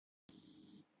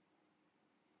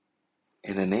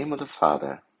In the name of the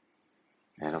Father,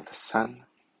 and of the Son,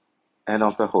 and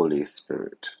of the Holy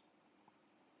Spirit.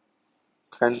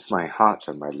 Cleanse my heart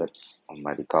and my lips,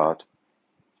 Almighty God,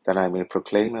 that I may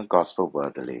proclaim your gospel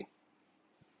worthily.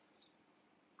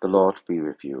 The Lord be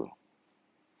with you.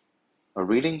 A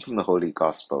reading from the Holy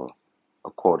Gospel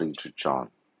according to John.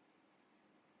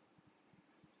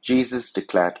 Jesus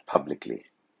declared publicly,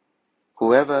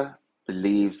 "Whoever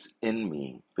believes in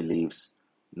me believes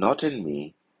not in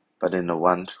me, but in the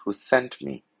one who sent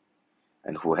me.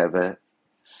 And whoever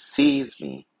sees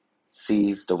me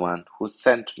sees the one who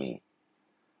sent me.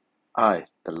 I,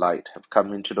 the light, have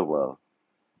come into the world,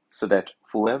 so that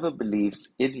whoever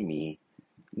believes in me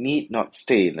need not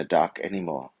stay in the dark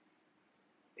anymore.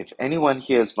 If anyone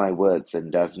hears my words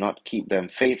and does not keep them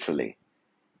faithfully,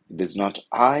 it is not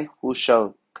I who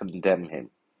shall condemn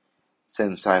him,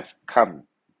 since I have come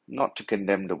not to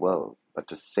condemn the world, but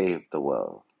to save the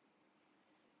world.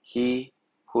 He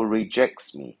who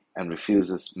rejects me and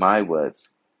refuses my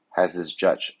words has his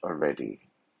judge already.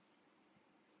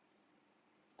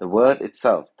 The word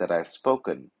itself that I have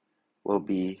spoken will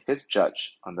be his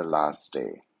judge on the last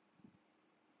day.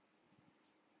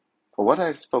 For what I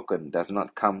have spoken does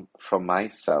not come from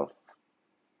myself,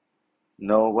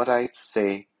 nor what I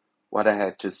say, what I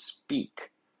had to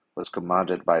speak was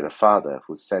commanded by the Father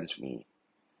who sent me,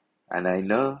 and I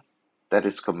know that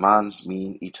his commands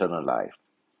mean eternal life,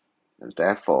 and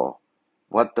therefore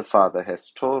what the Father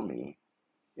has told me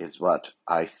is what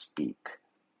I speak."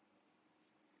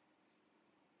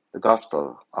 The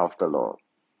Gospel of the Lord.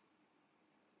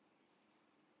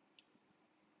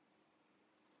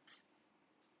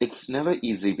 It's never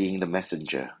easy being the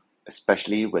messenger,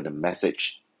 especially when the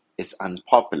message is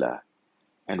unpopular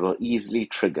and will easily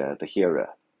trigger the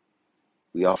hearer.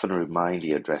 We often remind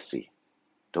the addressee,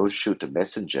 "Don't shoot the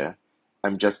messenger,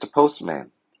 I'm just a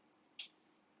postman."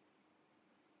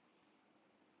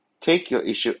 Take your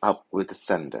issue up with the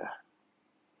sender.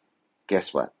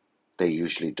 Guess what? They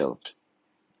usually don't.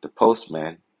 The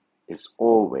postman is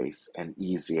always an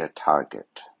easier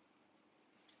target.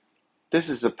 This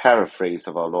is a paraphrase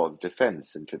of our Lord's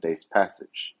defense in today's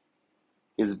passage.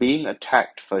 He is being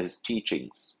attacked for his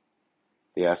teachings.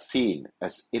 They are seen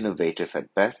as innovative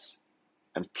at best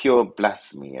and pure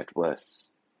blasphemy at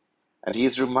worst. And he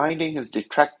is reminding his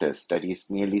detractors that he is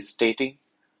merely stating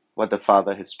what the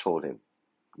Father has told him,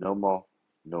 no more,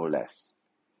 no less.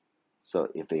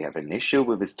 So if they have an issue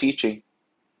with his teaching,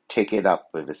 take it up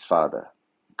with his Father,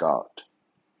 God.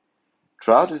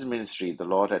 Throughout his ministry, the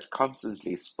Lord had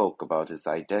constantly spoke about his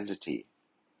identity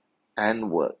and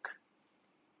work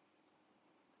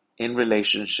in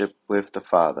relationship with the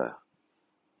Father.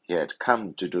 He had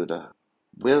come to do the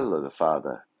will of the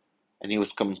Father, and he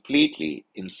was completely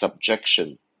in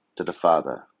subjection to the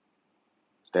Father.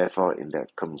 Therefore, in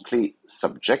that complete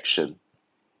subjection,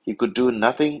 he could do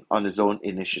nothing on his own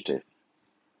initiative.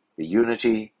 The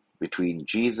unity between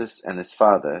Jesus and his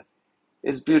Father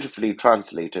is beautifully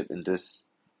translated in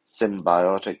this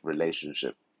symbiotic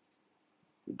relationship.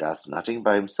 He does nothing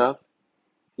by himself.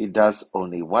 He does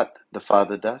only what the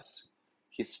Father does.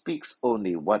 He speaks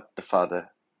only what the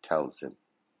Father tells him.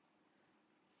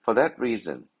 For that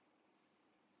reason,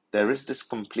 there is this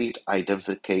complete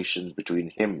identification between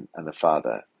him and the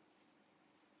Father.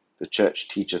 The Church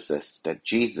teaches us that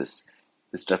Jesus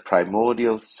is the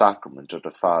primordial sacrament of the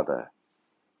Father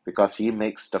because he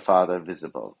makes the Father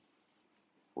visible.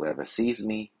 Whoever sees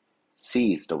me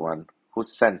sees the one who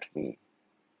sent me.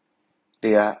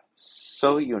 They are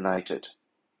so united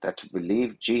that to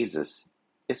believe Jesus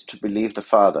is to believe the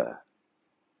Father,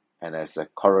 and as a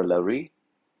corollary,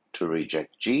 to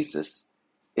reject Jesus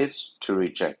is to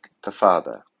reject the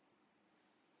Father.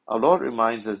 Our Lord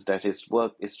reminds us that his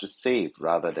work is to save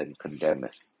rather than condemn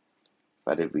us.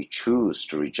 But if we choose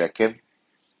to reject him,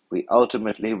 we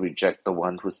ultimately reject the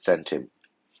one who sent him,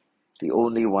 the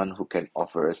only one who can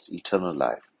offer us eternal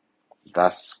life,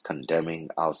 thus condemning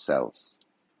ourselves.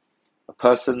 A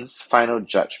person's final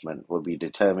judgment will be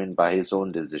determined by his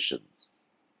own decisions,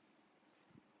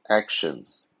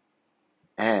 actions,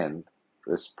 and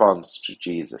response to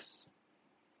Jesus.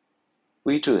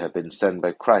 We too have been sent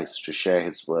by Christ to share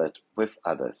his word with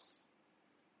others.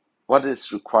 What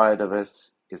is required of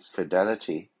us is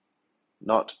fidelity,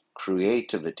 not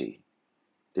creativity,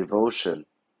 devotion,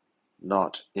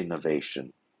 not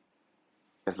innovation.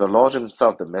 As the Lord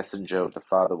himself, the messenger of the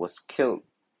Father, was killed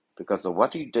because of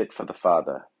what he did for the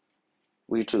Father,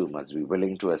 we too must be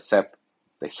willing to accept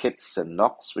the hits and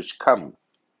knocks which come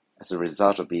as a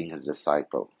result of being his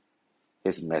disciple,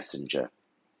 his messenger.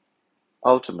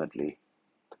 Ultimately,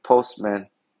 the postman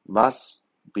must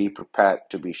be prepared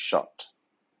to be shot.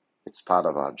 It's part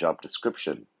of our job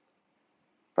description,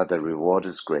 but the reward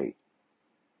is great.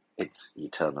 It's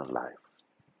eternal life.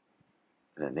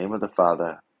 In the name of the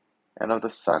Father, and of the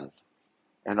Son,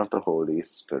 and of the Holy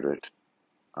Spirit.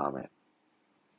 Amen.